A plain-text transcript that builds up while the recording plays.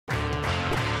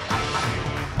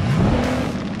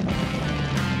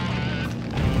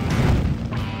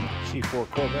'84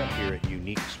 Corvette here at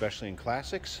Unique Specialty and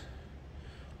Classics.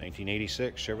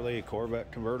 1986 Chevrolet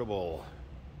Corvette Convertible.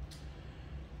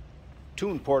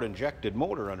 Tuned port injected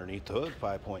motor underneath the hood,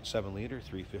 5.7 liter,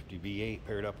 350 V8,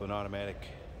 paired up with an automatic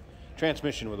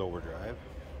transmission with overdrive.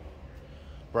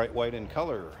 Bright white in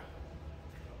color,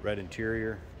 red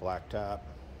interior, black top.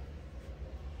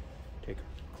 Take a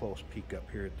close peek up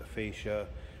here at the fascia.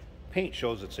 Paint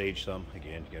shows it's aged some.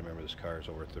 Again, you gotta remember this car is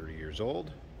over 30 years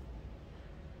old.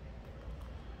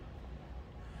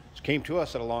 This came to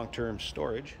us at a long-term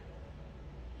storage.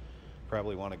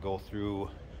 Probably want to go through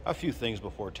a few things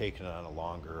before taking it on a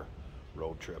longer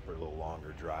road trip or a little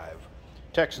longer drive.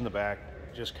 Text in the back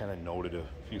just kind of noted a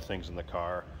few things in the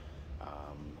car.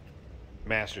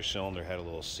 Master cylinder had a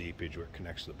little seepage where it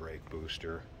connects to the brake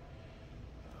booster.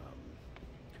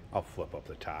 I'll flip up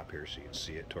the top here so you can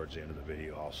see it towards the end of the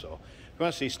video also. If you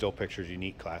want to see still pictures,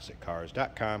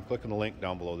 uniqueclassiccars.com. Click on the link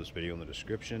down below this video in the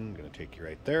description. I'm going to take you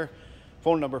right there.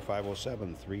 Phone number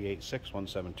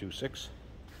 507-386-1726.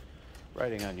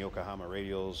 Riding on Yokohama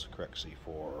radials, correct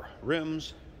C4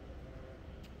 rims.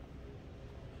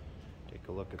 Take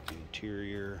a look at the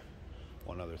interior.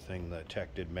 One other thing the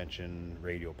tech did mention,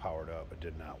 radio powered up, it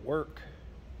did not work.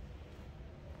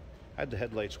 Had the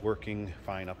headlights working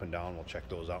fine up and down. We'll check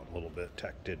those out in a little bit.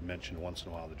 Tech did mention once in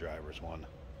a while the driver's one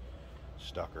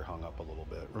stuck or hung up a little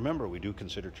bit. Remember, we do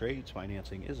consider trades.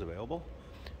 Financing is available.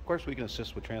 Of course, we can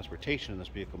assist with transportation, and this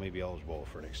vehicle may be eligible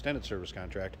for an extended service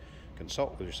contract.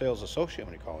 Consult with your sales associate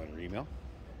when you call in or email.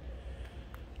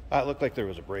 It looked like there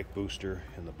was a brake booster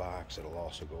in the box. It'll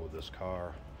also go with this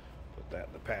car. Put that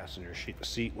in the passenger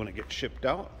seat when it gets shipped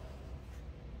out.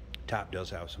 Top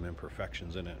does have some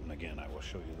imperfections in it, and again, I will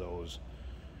show you those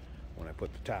when I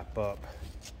put the top up.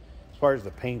 As far as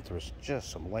the paint, there's just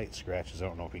some light scratches. I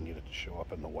don't know if you can get it to show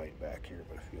up in the white back here,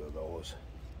 but a few of those.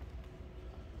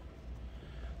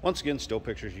 Once again, still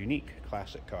pictures,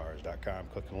 uniqueclassiccars.com.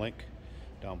 Click the link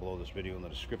down below this video in the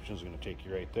description. Is going to take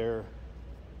you right there.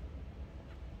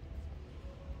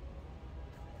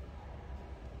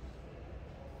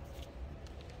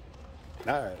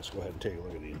 All right, let's go ahead and take a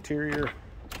look at the interior.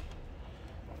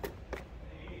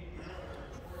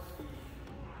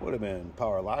 Would have been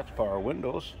power locks, power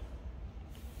windows.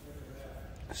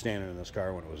 Standard in this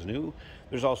car when it was new.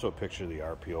 There's also a picture of the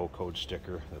RPO code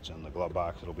sticker that's in the glove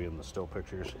box. It'll be in the still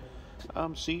pictures.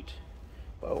 Seat,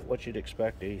 well, what you'd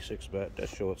expect, 86 bet. Does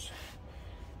show it's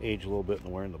aged a little bit in the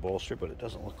wear in the bolster, but it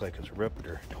doesn't look like it's ripped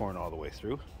or torn all the way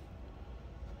through.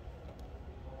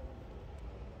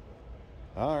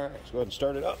 All right, let's go ahead and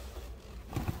start it up.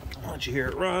 Once you hear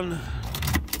it run,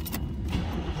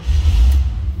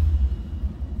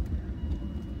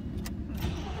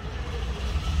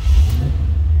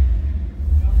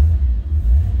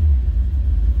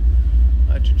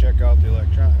 let you check out the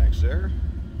electronics there.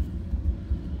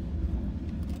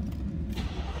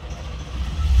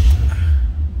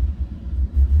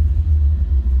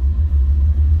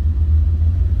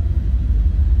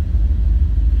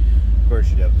 Of course,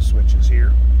 you'd have the switches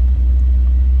here,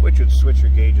 which would switch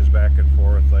your gauges back and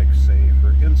forth, like say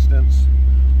for instance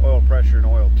oil pressure and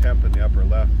oil temp in the upper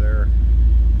left there.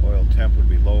 Oil temp would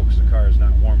be low because the car is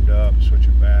not warmed up. Switch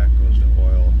it back, goes to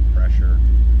oil pressure.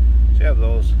 So you have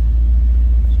those.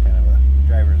 It's kind of a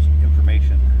driver's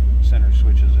information center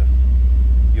switches, if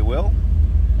you will.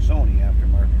 Sony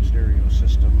aftermarket stereo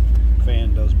system.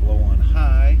 Fan does blow on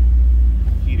high.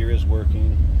 Heater is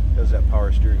working. Does have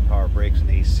power steering, power brakes, and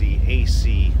AC.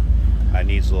 AC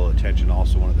needs a little attention.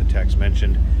 Also, one of the techs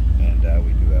mentioned, and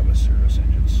we do have a service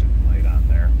engine signal light on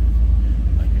there.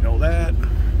 Let you know that.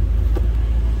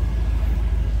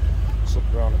 Slip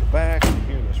around to the back and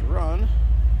hear this run.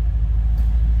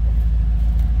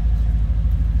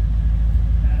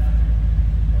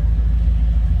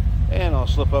 And I'll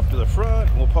slip up to the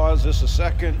front. We'll pause this a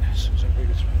second.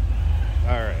 All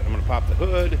right, I'm going to pop the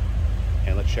hood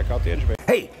and let's check out the engine bay.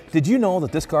 Hey, did you know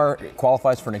that this car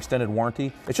qualifies for an extended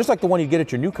warranty? It's just like the one you get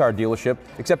at your new car dealership,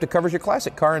 except it covers your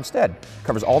classic car instead. It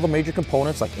covers all the major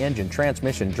components like engine,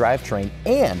 transmission, drivetrain,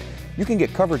 and you can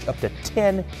get coverage up to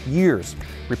 10 years.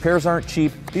 Repairs aren't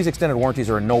cheap. These extended warranties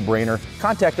are a no-brainer.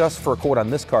 Contact us for a quote on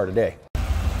this car today.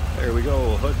 There we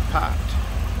go, hood popped.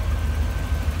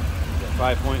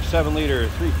 5.7 liter,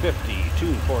 350,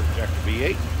 tuned port injector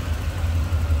V8.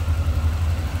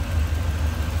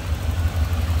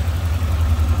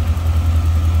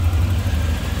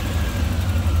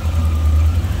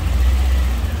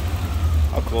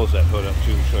 I'll close that hood up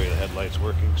too and show you the headlights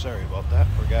working. Sorry about that.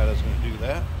 Forgot I was going to do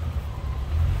that.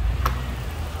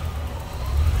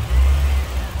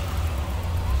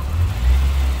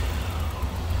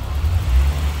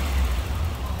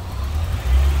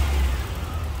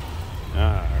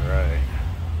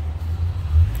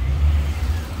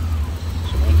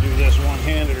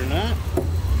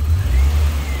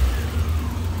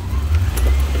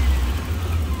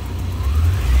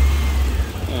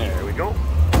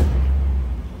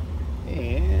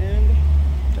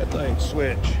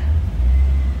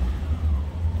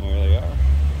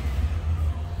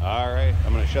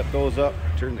 shut those up,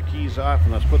 turn the keys off,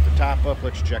 and let's put the top up.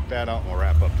 Let's check that out and we'll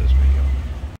wrap up this video.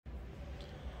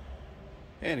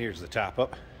 And here's the top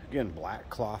up. Again, black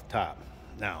cloth top.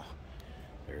 Now,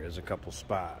 there is a couple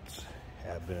spots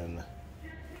have been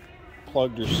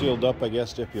plugged or sealed up, I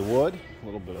guess, if you would. A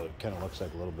little bit of, kind of looks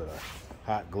like a little bit of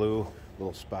hot glue.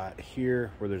 Little spot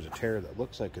here where there's a tear that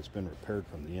looks like it's been repaired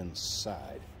from the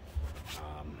inside.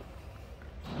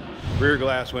 Rear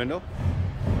glass window,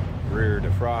 rear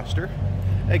defroster.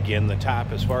 Again, the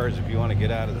top, as far as if you want to get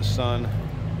out of the sun,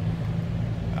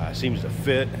 seems to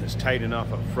fit. It's tight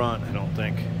enough up front. I don't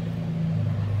think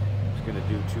it's going to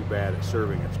do too bad at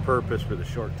serving its purpose for the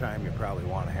short time you probably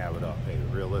want to have it up. Hey,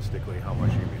 realistically, how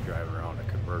much you're going to be driving around a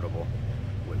convertible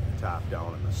with the top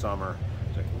down in the summer?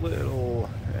 It's like a little,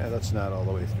 that's not all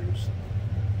the way through.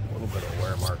 A little bit of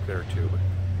wear mark there too.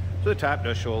 So the top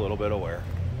does show a little bit of wear.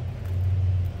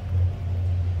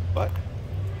 But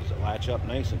does it latch up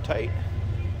nice and tight?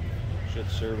 Should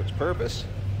serve its purpose.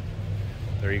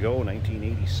 There you go,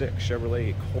 1986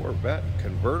 Chevrolet Corvette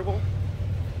convertible.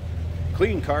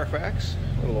 Clean Carfax,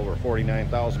 a little over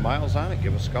 49,000 miles on it.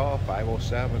 Give us a call,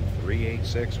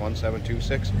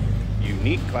 507-386-1726.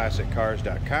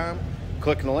 UniqueClassicCars.com.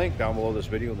 Clicking the link down below this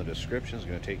video in the description is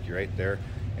going to take you right there.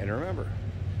 And remember,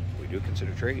 we do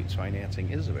consider trades.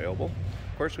 Financing is available.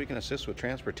 Of course, we can assist with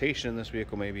transportation. This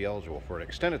vehicle may be eligible for an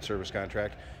extended service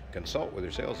contract. Consult with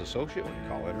your sales associate when you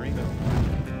call in or email.